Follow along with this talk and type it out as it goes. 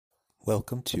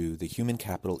Welcome to the Human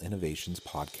Capital Innovations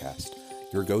Podcast,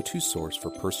 your go-to source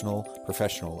for personal,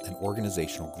 professional, and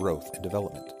organizational growth and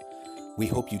development. We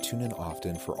hope you tune in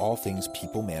often for all things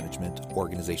people management,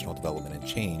 organizational development and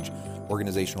change,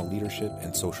 organizational leadership,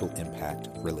 and social impact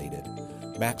related.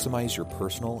 Maximize your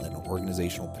personal and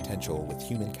organizational potential with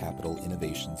Human Capital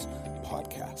Innovations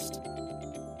Podcast.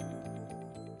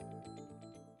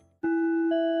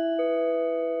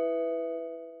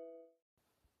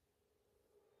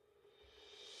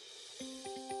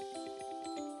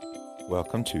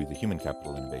 Welcome to the Human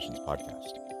Capital Innovations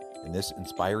Podcast. In this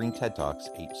inspiring TED Talks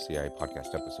HCI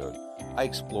podcast episode, I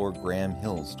explore Graham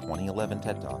Hill's 2011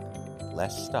 TED Talk,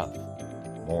 Less Stuff,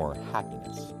 More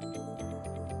Happiness.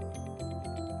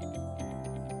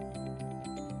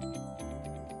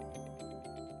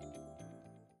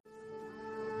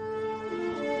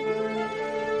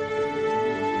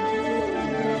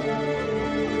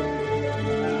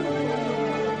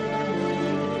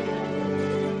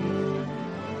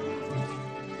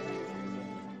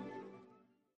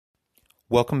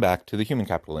 Welcome back to the Human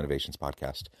Capital Innovations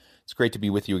Podcast. It's great to be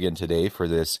with you again today for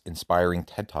this inspiring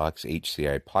TED Talks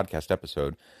HCI podcast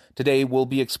episode. Today we'll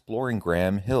be exploring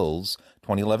Graham Hill's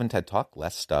 2011 TED Talk,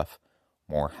 Less Stuff,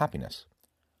 More Happiness.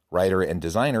 Writer and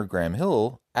designer Graham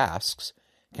Hill asks,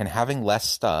 can having less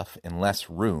stuff in less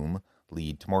room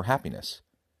lead to more happiness?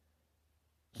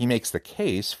 He makes the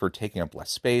case for taking up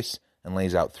less space and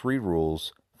lays out 3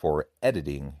 rules for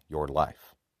editing your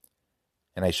life.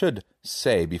 And I should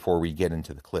say before we get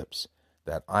into the clips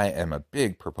that I am a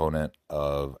big proponent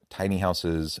of tiny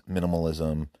houses,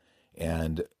 minimalism,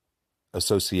 and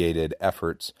associated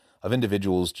efforts of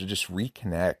individuals to just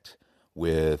reconnect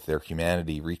with their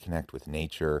humanity, reconnect with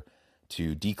nature,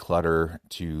 to declutter,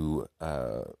 to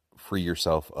free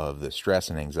yourself of the stress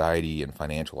and anxiety and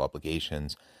financial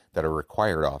obligations that are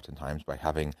required oftentimes by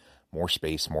having more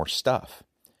space, more stuff.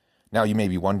 Now you may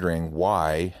be wondering,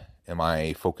 why am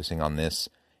I focusing on this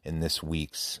in this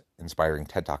week's Inspiring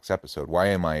TED Talks episode? Why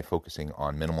am I focusing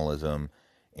on minimalism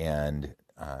and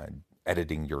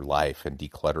editing your life and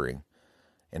decluttering?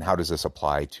 And how does this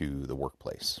apply to the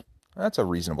workplace? That's a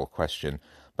reasonable question,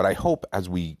 but I hope as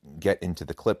we get into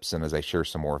the clips and as I share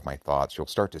some more of my thoughts, you'll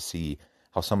start to see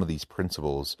how some of these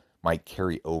principles might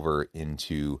carry over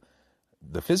into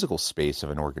the physical space of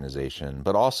an organization,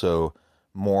 but also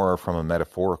more from a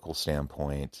metaphorical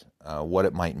standpoint, what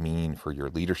it might mean for your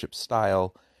leadership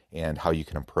style and how you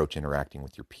can approach interacting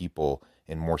with your people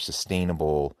in more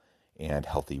sustainable and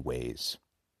healthy ways.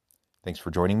 Thanks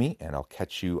for joining me, and I'll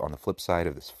catch you on the flip side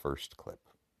of this first clip.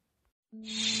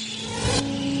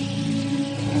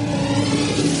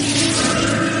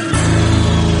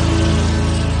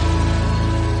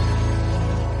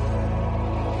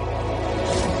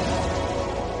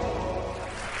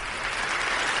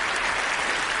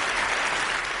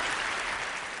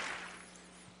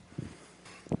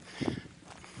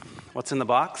 What's in the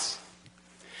box?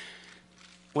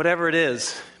 Whatever it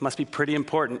is, it must be pretty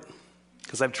important,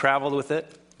 because I've traveled with it,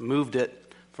 moved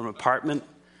it from apartment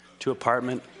to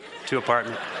apartment to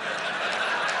apartment.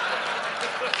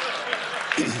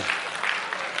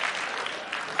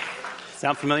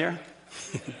 Sound familiar?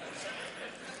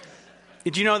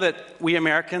 Did you know that we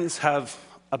Americans have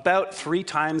about 3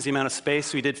 times the amount of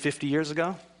space we did 50 years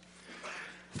ago?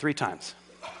 3 times.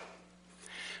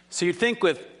 So you'd think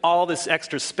with all this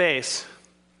extra space,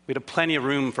 we'd have plenty of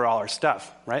room for all our stuff,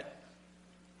 right?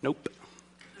 Nope.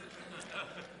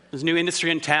 There's a new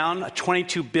industry in town, a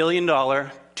 $22 billion,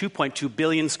 2.2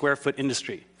 billion square foot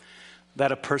industry,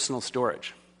 that of personal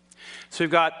storage. So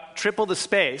we've got triple the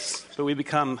space, but we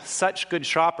become such good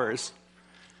shoppers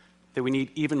that we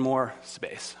need even more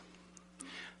space.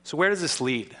 So where does this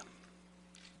lead?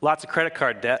 Lots of credit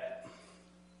card debt,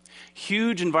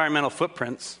 huge environmental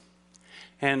footprints,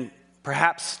 and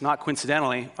perhaps not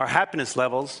coincidentally, our happiness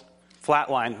levels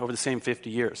flatline over the same 50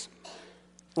 years.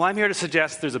 Well, I'm here to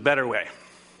suggest there's a better way,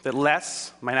 that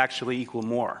less might actually equal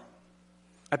more.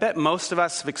 I bet most of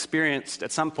us have experienced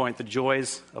at some point the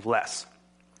joys of less.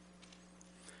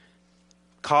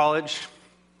 College,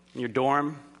 in your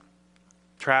dorm,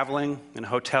 traveling in a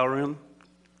hotel room,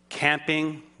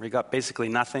 camping where you got basically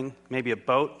nothing, maybe a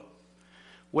boat.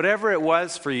 Whatever it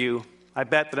was for you, I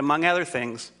bet that among other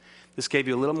things, this gave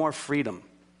you a little more freedom,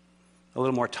 a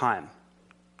little more time.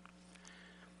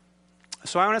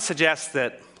 So I want to suggest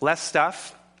that less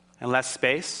stuff and less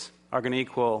space are going to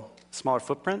equal a smaller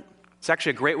footprint. It's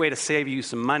actually a great way to save you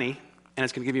some money, and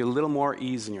it's going to give you a little more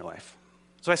ease in your life.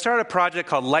 So I started a project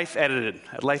called Life Edited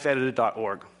at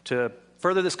lifeedited.org to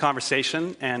further this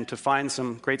conversation and to find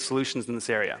some great solutions in this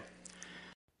area.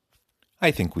 I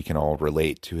think we can all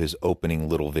relate to his opening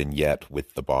little vignette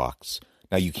with the box.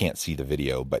 Now, you can't see the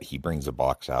video, but he brings a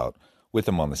box out with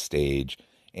him on the stage,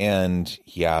 and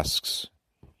he asks,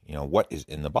 what is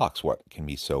in the box? What can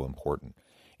be so important?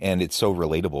 And it's so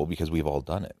relatable because we've all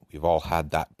done it. We've all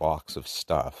had that box of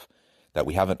stuff that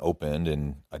we haven't opened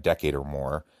in a decade or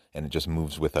more, and it just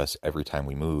moves with us every time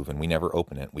we move, and we never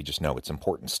open it. We just know it's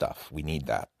important stuff. We need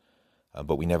that.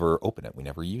 But we never open it. We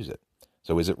never use it.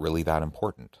 So is it really that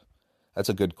important? That's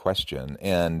a good question.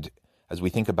 And as we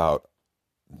think about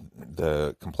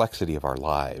the complexity of our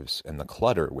lives and the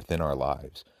clutter within our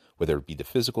lives, whether it be the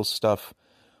physical stuff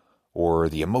or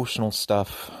the emotional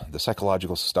stuff, the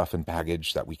psychological stuff and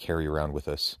baggage that we carry around with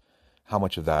us, how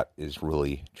much of that is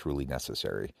really, truly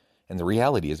necessary? And the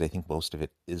reality is, I think most of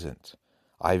it isn't.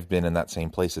 I've been in that same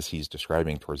place as he's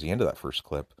describing towards the end of that first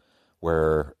clip,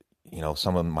 where,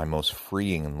 some of my most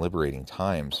freeing and liberating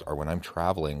times are when I'm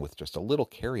traveling with just a little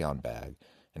carry-on bag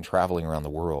and traveling around the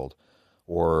world,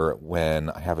 or when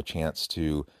I have a chance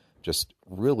to just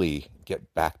really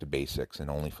get back to basics and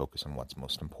only focus on what's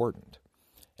most important.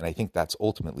 And I think that's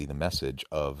ultimately the message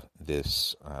of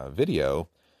this video.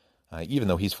 Even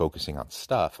though he's focusing on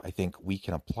stuff, I think we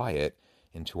can apply it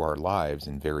into our lives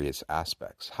in various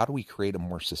aspects. How do we create a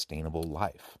more sustainable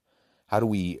life? How do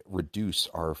we reduce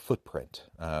our footprint,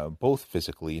 both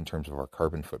physically in terms of our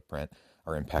carbon footprint,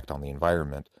 our impact on the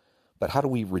environment, but how do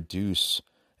we reduce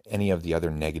any of the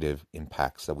other negative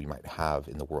impacts that we might have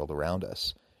in the world around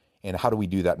us? And how do we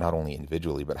do that not only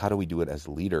individually, but how do we do it as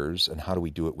leaders, and how do we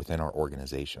do it within our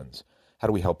organizations? How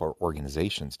do we help our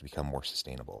organizations to become more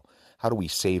sustainable? How do we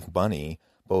save money,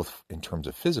 both in terms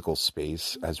of physical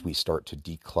space as we start to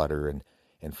declutter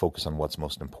and focus on what's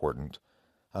most important,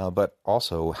 but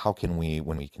also how can we,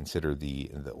 when we consider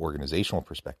the organizational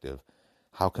perspective,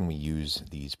 how can we use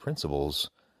these principles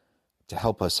to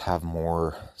help us have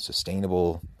more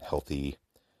sustainable, healthy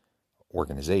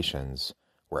organizations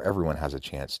where everyone has a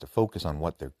chance to focus on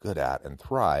what they're good at and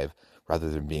thrive, rather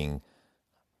than being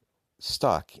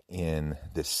stuck in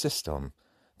this system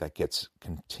that gets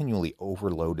continually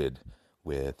overloaded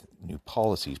with new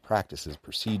policies, practices,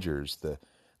 procedures. The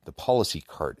policy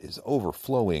cart is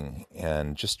overflowing,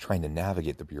 and just trying to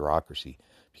navigate the bureaucracy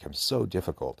becomes so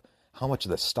difficult. How much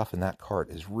of the stuff in that cart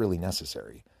is really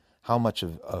necessary? How much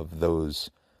of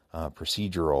those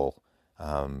procedural,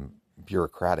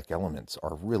 bureaucratic elements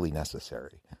are really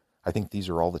necessary? I think these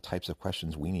are all the types of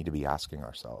questions we need to be asking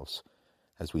ourselves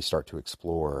as we start to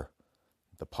explore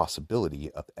the possibility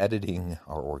of editing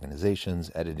our organizations,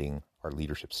 editing our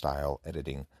leadership style,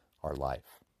 editing our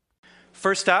life.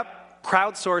 First up,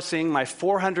 crowdsourcing my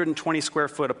 420 square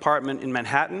foot apartment in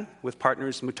Manhattan with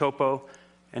partners Mutopo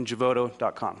and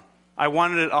Javoto.com. I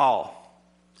wanted it all.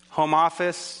 Home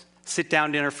office,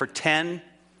 sit-down dinner for 10,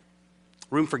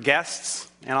 room for guests,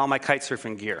 and all my kite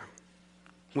surfing gear.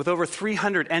 With over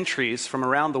 300 entries from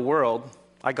around the world,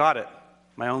 I got it,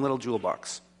 my own little jewel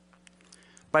box.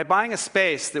 By buying a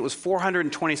space that was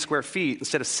 420 square feet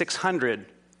instead of 600,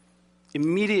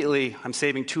 immediately I'm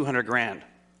saving 200 grand.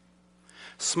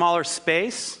 Smaller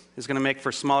space is going to make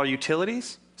for smaller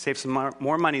utilities, save some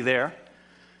more money there,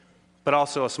 but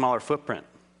also a smaller footprint.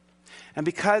 And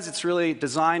because it's really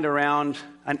designed around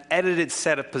an edited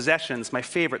set of possessions, my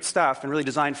favorite stuff, and really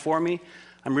designed for me,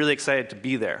 I'm really excited to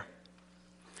be there.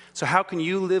 So how can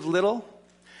you live little?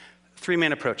 3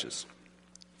 main approaches.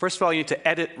 First of all, you need to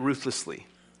edit ruthlessly.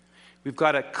 We've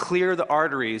got to clear the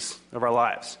arteries of our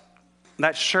lives.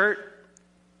 That shirt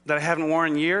that I haven't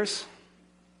worn in years,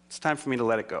 it's time for me to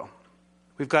let it go.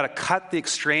 We've got to cut the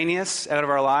extraneous out of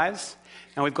our lives,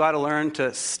 and we've got to learn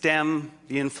to stem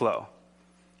the inflow.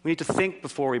 We need to think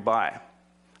before we buy.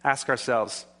 Ask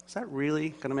ourselves, is that really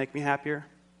going to make me happier?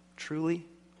 Truly?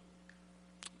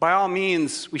 By all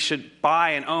means, we should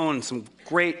buy and own some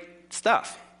great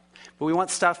stuff. But we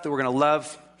want stuff that we're going to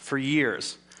love for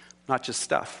years, not just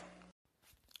stuff.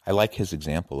 I like his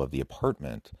example of the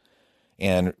apartment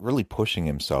and really pushing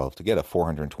himself to get a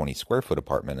 420 square foot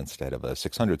apartment instead of a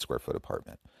 600 square foot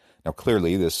apartment. Now,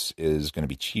 clearly, this is going to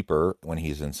be cheaper when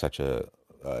he's in such an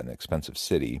expensive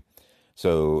city.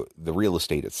 So the real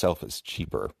estate itself is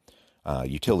cheaper.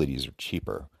 Utilities are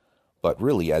cheaper. But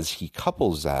really, as he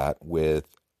couples that with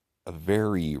a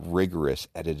very rigorous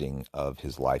editing of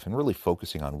his life and really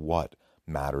focusing on what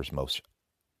matters most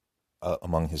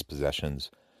among his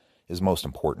possessions is most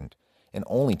important, and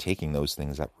only taking those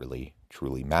things that really,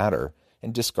 truly matter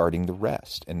and discarding the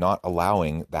rest, and not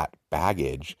allowing that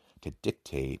baggage to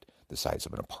dictate the size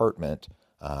of an apartment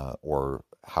or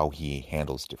how he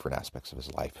handles different aspects of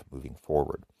his life moving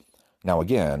forward. Now,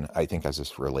 again, I think as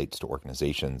this relates to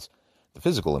organizations, the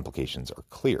physical implications are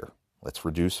clear. Let's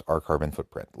reduce our carbon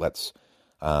footprint. Let's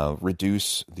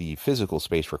reduce the physical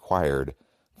space required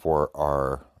for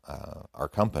our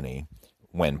company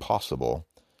when possible,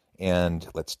 and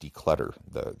let's declutter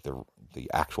the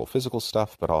actual physical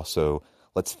stuff, but also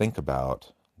let's think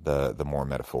about the more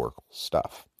metaphorical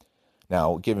stuff.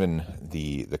 Now, given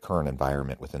the current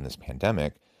environment within this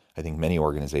pandemic, I think many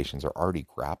organizations are already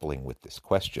grappling with this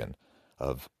question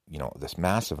of, this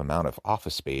massive amount of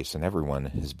office space, and everyone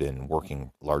has been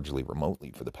working largely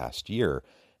remotely for the past year,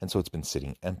 and so it's been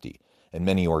sitting empty. And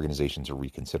many organizations are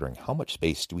reconsidering, how much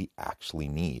space do we actually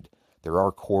need? There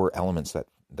are core elements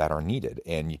that are needed,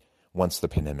 and once the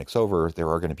pandemic's over, there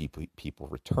are going to be people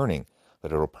returning,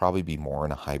 but it'll probably be more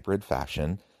in a hybrid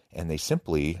fashion, and they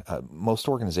simply, most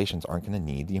organizations aren't going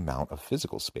to need the amount of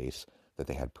physical space that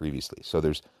they had previously. So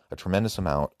there's a tremendous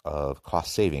amount of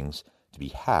cost savings to be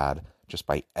had just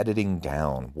by editing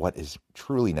down what is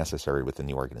truly necessary within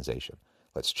the organization.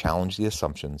 Let's challenge the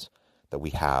assumptions that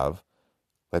we have.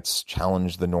 Let's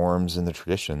challenge the norms and the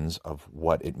traditions of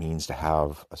what it means to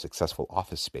have a successful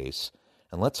office space.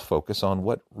 And let's focus on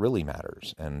what really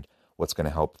matters and what's going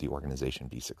to help the organization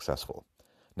be successful.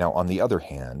 Now, on the other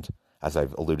hand, as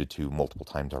I've alluded to multiple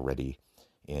times already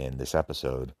in this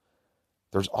episode,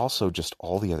 there's also just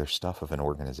all the other stuff of an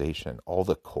organization, all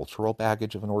the cultural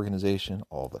baggage of an organization,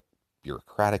 all the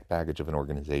bureaucratic baggage of an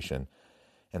organization.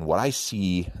 And what I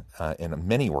see in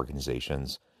many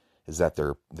organizations is that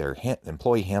their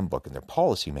employee handbook and their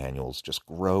policy manuals just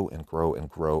grow and grow and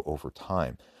grow over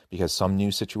time, because some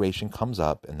new situation comes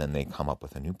up and then they come up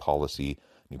with a new policy,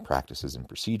 new practices and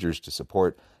procedures to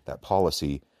support that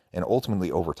policy. And ultimately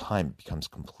over time it becomes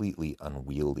completely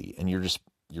unwieldy, and you're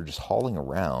just hauling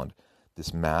around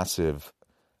this massive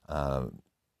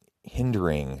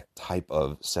hindering type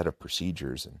of set of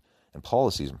procedures and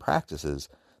policies and practices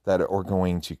that are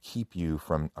going to keep you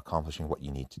from accomplishing what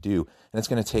you need to do. And it's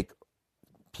going to take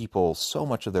people so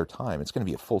much of their time. It's going to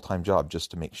be a full-time job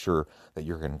just to make sure that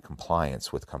you're in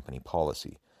compliance with company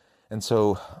policy. And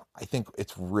so I think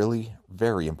it's really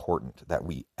very important that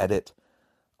we edit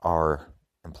our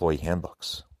employee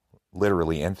handbooks,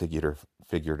 literally and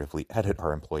figuratively edit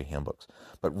our employee handbooks.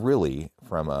 But really,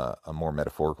 from a more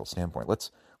metaphorical standpoint,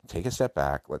 let's take a step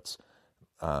back. Let's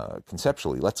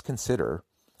conceptually, let's consider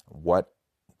what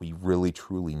we really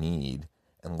truly need,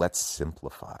 and let's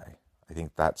simplify. I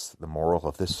think that's the moral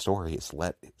of this story, is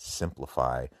let it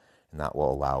simplify, and that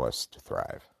will allow us to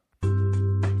thrive.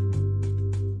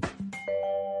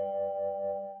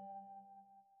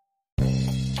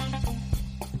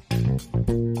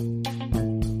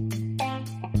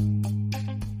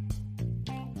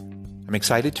 I'm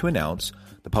excited to announce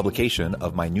the publication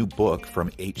of my new book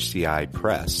from HCI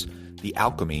Press, The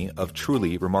Alchemy of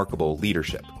Truly Remarkable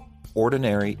Leadership: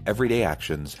 Ordinary, Everyday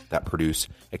Actions That Produce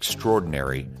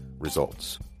Extraordinary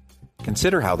Results.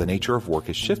 Consider how the nature of work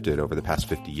has shifted over the past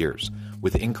 50 years.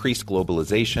 With increased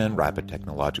globalization, rapid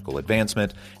technological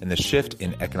advancement, and the shift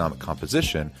in economic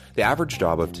composition, the average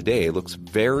job of today looks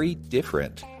very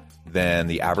different than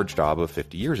the average job of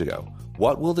 50 years ago.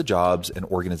 What will the jobs and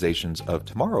organizations of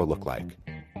tomorrow look like?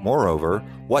 Moreover,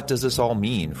 what does this all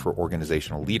mean for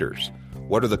organizational leaders?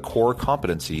 What are the core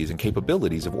competencies and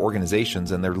capabilities of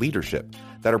organizations and their leadership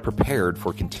that are prepared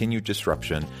for continued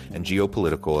disruption and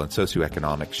geopolitical and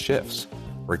socioeconomic shifts?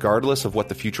 Regardless of what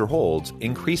the future holds,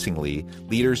 increasingly,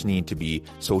 leaders need to be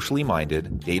socially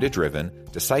minded, data-driven,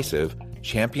 decisive,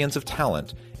 champions of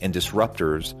talent, and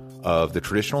disruptors of the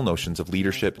traditional notions of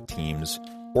leadership, teams,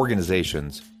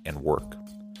 organizations, and work.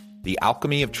 The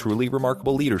Alchemy of Truly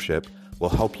Remarkable Leadership will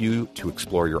help you to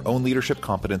explore your own leadership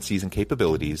competencies and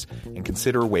capabilities and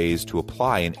consider ways to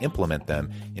apply and implement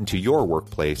them into your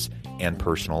workplace and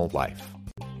personal life.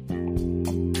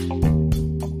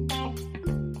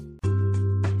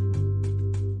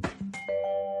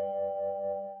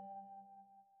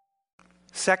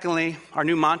 Secondly, our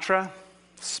new mantra,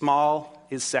 small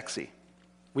is sexy.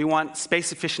 We want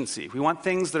space efficiency. We want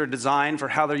things that are designed for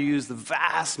how they're used the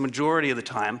vast majority of the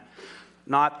time,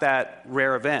 not that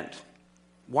rare event.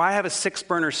 Why have a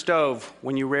 6-burner stove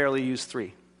when you rarely use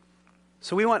 3?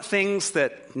 So we want things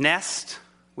that nest,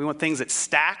 we want things that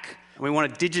stack, and we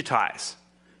want to digitize.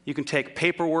 You can take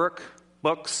paperwork,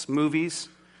 books, movies,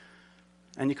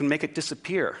 and you can make it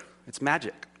disappear. It's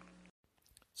magic.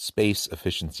 Space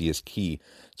efficiency is key.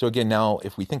 So again, now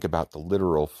if we think about the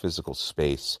literal physical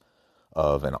space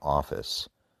of an office,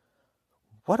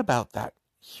 what about that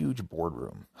huge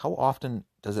boardroom? How often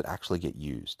does it actually get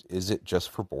used? Is it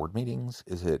just for board meetings?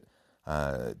 Is it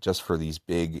just for these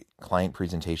big client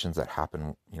presentations that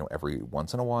happen, every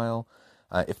once in a while?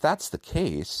 If that's the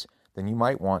case, then you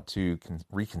might want to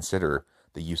reconsider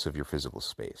the use of your physical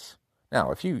space.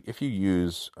 Now, if you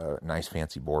use a nice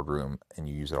fancy boardroom and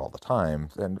you use it all the time,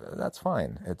 then that's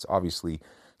fine. It's obviously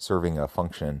serving a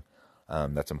function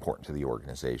that's important to the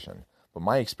organization. But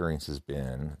my experience has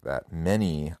been that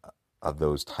many of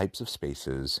those types of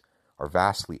spaces are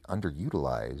vastly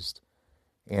underutilized,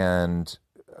 and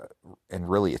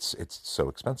really it's so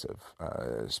expensive,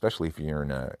 especially if you're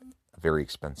in a very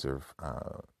expensive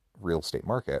real estate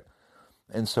market.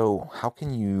 And so, how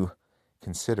can you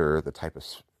consider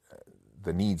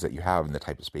the needs that you have and the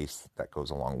type of space that goes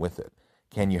along with it?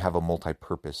 Can you have a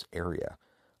multi-purpose area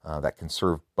that can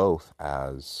serve both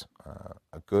as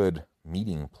a good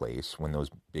meeting place when those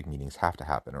big meetings have to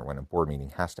happen, or when a board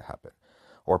meeting has to happen,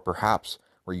 or perhaps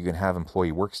where you can have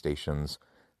employee workstations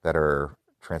that are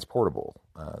transportable,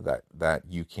 that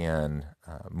you can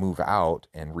move out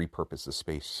and repurpose the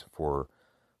space for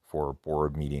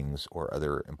board meetings or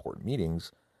other important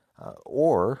meetings,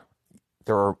 or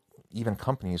there are even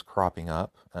companies cropping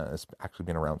up, it's actually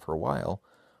been around for a while,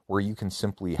 where you can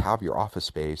simply have your office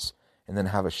space and then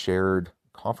have a shared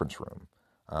conference room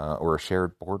or a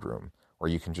shared boardroom, or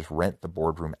you can just rent the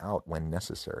boardroom out when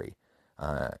necessary.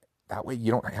 That way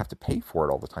you don't have to pay for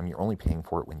it all the time. You're only paying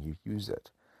for it when you use it.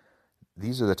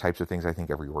 These are the types of things I think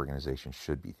every organization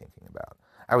should be thinking about.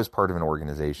 I was part of an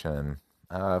organization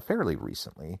fairly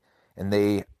recently, and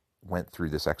they went through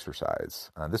this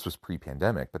exercise. This was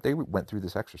pre-pandemic, but they went through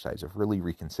this exercise of really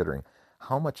reconsidering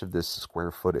how much of this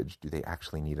square footage do they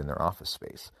actually need in their office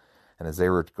space. And as they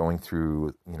were going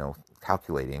through,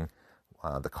 calculating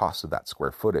the cost of that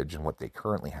square footage and what they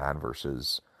currently had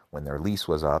versus when their lease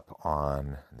was up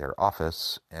on their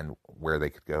office and where they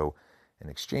could go in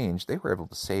exchange, they were able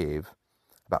to save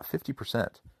about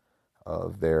 50%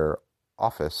 of their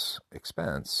office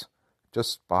expense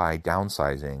just by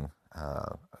downsizing,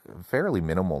 fairly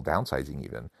minimal downsizing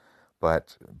even,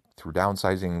 but through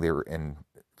downsizing and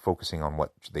focusing on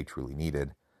what they truly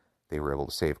needed, they were able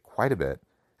to save quite a bit,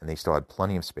 and they still had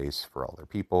plenty of space for all their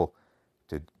people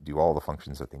to do all the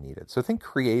functions that they needed. So think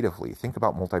creatively. Think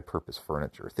about multi-purpose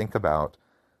furniture. Think about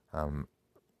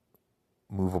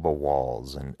movable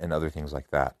walls and other things like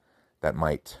that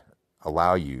might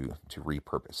allow you to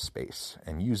repurpose space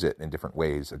and use it in different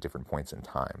ways at different points in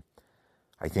time.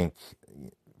 I think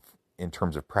in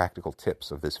terms of practical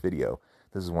tips of this video,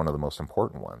 this is one of the most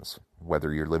important ones.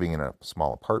 Whether you're living in a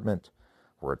small apartment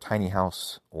or a tiny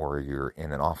house or you're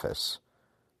in an office,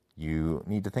 you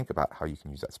need to think about how you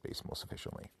can use that space most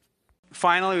efficiently.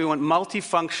 Finally, we want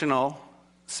multifunctional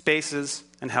spaces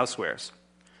and housewares.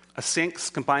 A sink's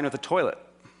combined with a toilet.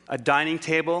 A dining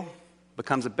table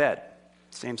becomes a bed,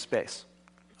 same space.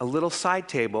 A little side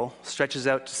table stretches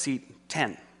out to seat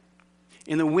 10.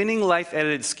 In the winning life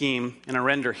edited scheme in a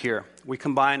render here, we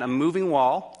combine a moving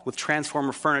wall with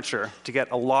transformer furniture to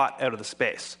get a lot out of the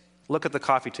space. Look at the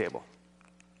coffee table.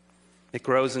 It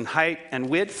grows in height and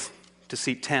width to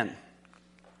seat 10.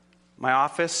 My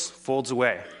office folds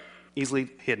away, easily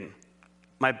hidden.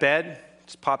 My bed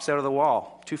just pops out of the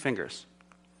wall, 2 fingers.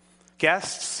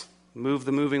 Guests move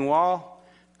the moving wall,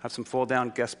 have some fold-down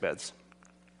guest beds.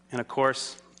 And of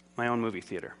course, my own movie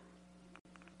theater.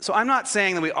 So I'm not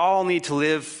saying that we all need to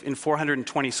live in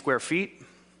 420 square feet,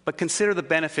 but consider the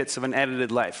benefits of an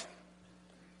edited life.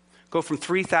 Go from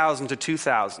 3,000 to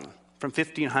 2,000, from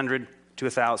 1,500 to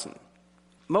 1,000.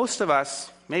 Most of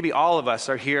us, maybe all of us,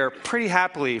 are here pretty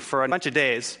happily for a bunch of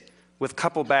days with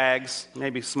couple bags,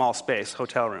 maybe small space,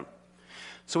 hotel room.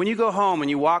 So when you go home and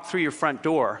you walk through your front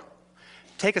door,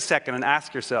 take a second and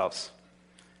ask yourselves,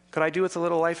 could I do with a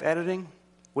little life editing?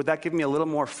 Would that give me a little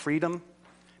more freedom?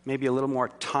 Maybe a little more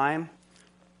time?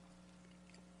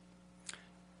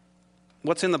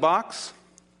 What's in the box?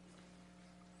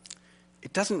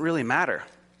 It doesn't really matter.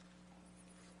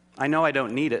 I know I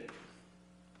don't need it.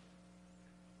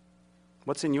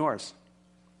 What's in yours?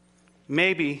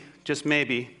 Maybe, just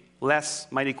maybe, less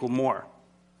might equal more.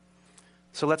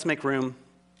 So let's make room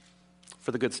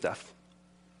for the good stuff.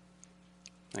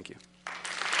 Thank you.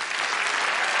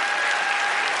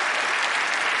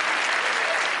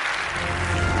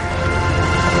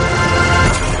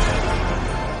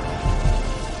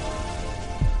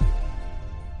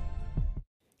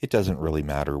 It doesn't really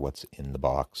matter what's in the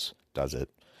box, does it?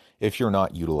 If you're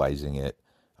not utilizing it,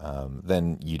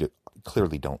 then you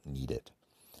clearly don't need it.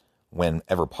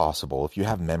 Whenever possible, if you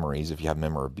have memories, if you have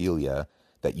memorabilia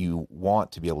that you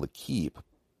want to be able to keep,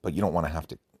 but you don't want to have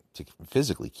to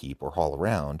physically keep or haul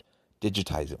around,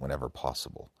 digitize it whenever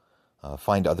possible.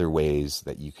 Find other ways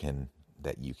that you can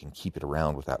keep it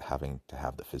around without having to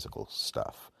have the physical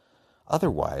stuff.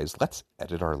 Otherwise, let's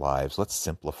edit our lives, let's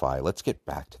simplify, let's get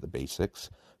back to the basics,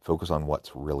 focus on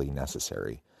what's really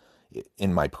necessary.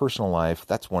 in my personal life,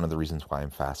 that's one of the reasons why I'm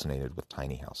fascinated with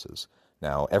tiny houses.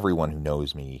 Now, everyone who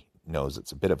knows me knows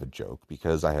it's a bit of a joke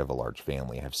because I have a large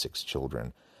family. I have 6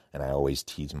 children, and I always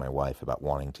tease my wife about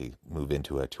wanting to move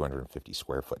into a 250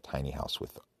 square foot tiny house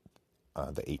with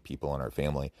the 8 people in our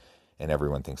family, and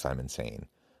everyone thinks I'm insane.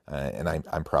 And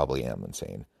I'm probably am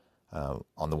insane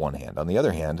on the one hand. On the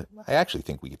other hand, I actually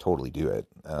think we could totally do it,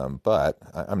 but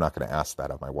I'm not going to ask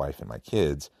that of my wife and my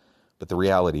kids. But the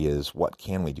reality is, what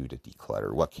can we do to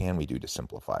declutter? What can we do to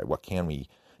simplify? What can we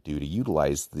do to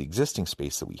utilize the existing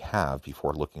space that we have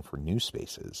before looking for new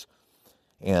spaces?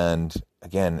 And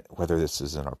again, whether this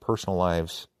is in our personal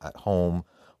lives, at home,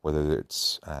 whether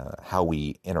it's how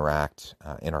we interact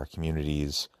in our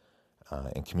communities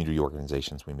and community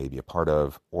organizations we may be a part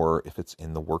of, or if it's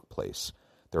in the workplace,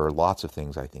 there are lots of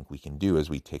things I think we can do as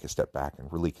we take a step back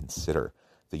and really consider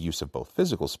the use of both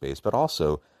physical space, but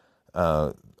also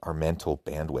our mental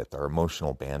bandwidth, our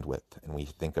emotional bandwidth. And we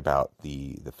think about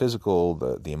the physical,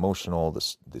 the emotional,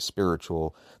 the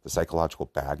spiritual, the psychological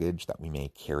baggage that we may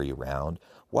carry around.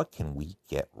 What can we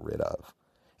get rid of?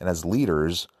 And as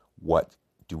leaders, what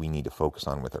do we need to focus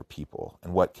on with our people?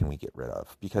 And what can we get rid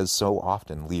of? Because so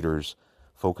often leaders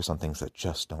focus on things that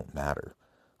just don't matter.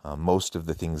 Most of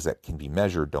the things that can be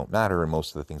measured don't matter, and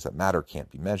most of the things that matter can't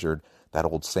be measured. That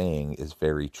old saying is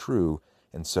very true.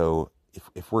 And so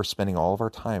if we're spending all of our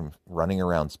time running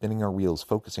around, spinning our wheels,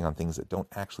 focusing on things that don't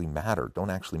actually matter, don't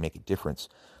actually make a difference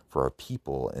for our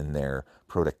people and their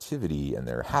productivity and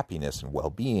their happiness and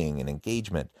well-being and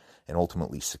engagement and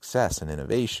ultimately success and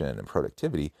innovation and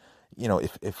productivity,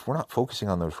 if we're not focusing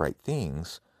on those right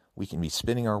things, we can be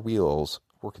spinning our wheels,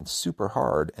 working super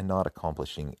hard and not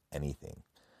accomplishing anything.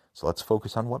 So let's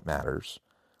focus on what matters.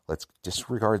 Let's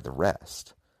disregard the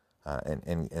rest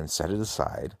and set it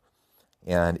aside.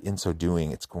 And in so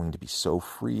doing, it's going to be so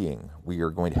freeing. We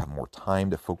are going to have more time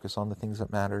to focus on the things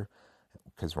that matter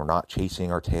because we're not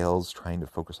chasing our tails, trying to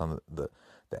focus on the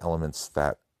elements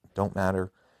that don't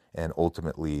matter. And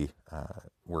ultimately,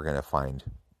 we're going to find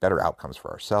better outcomes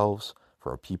for ourselves,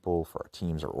 for our people, for our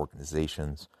teams, our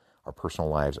organizations, our personal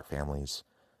lives, our families,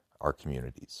 our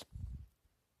communities.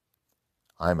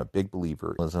 I'm a big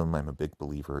believer in minimalism. I'm a big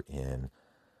believer in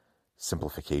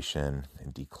simplification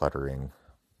and decluttering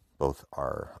both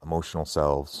our emotional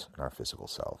selves and our physical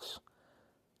selves.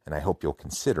 And I hope you'll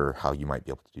consider how you might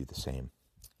be able to do the same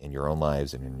in your own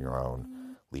lives and in your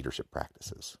own leadership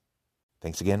practices.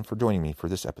 Thanks again for joining me for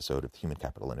this episode of the Human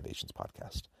Capital Innovations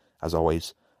Podcast. As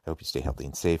always, I hope you stay healthy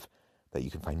and safe, that you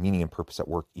can find meaning and purpose at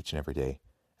work each and every day,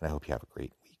 and I hope you have a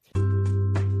great week.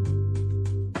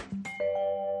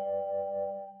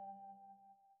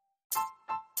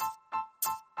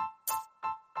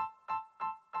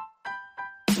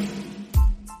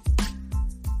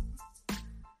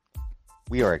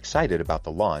 We are excited about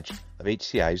the launch of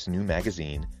HCI's new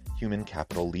magazine, Human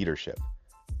Capital Leadership.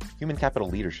 Human Capital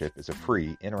Leadership is a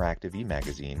free, interactive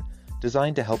e-magazine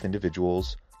designed to help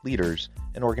individuals, leaders,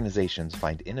 and organizations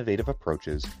find innovative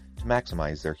approaches to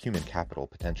maximize their human capital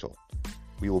potential.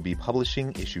 We will be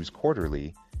publishing issues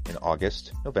quarterly in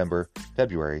August, November,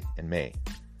 February, and May.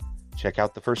 Check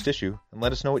out the first issue and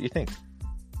let us know what you think.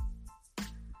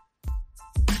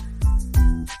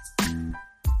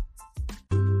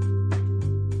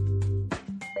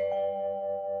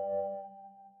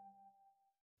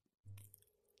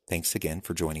 Thanks again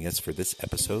for joining us for this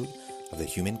episode of the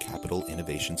Human Capital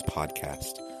Innovations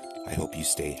Podcast. I hope you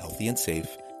stay healthy and safe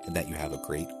and that you have a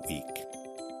great week.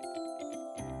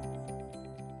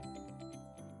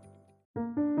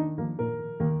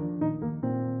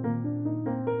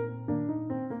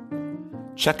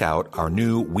 Check out our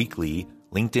new weekly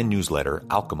LinkedIn newsletter,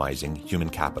 Alchemizing Human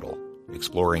Capital,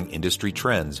 exploring industry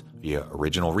trends via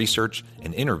original research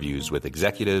and interviews with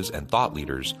executives and thought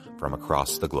leaders from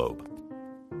across the globe.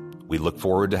 We look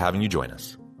forward to having you join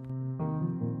us.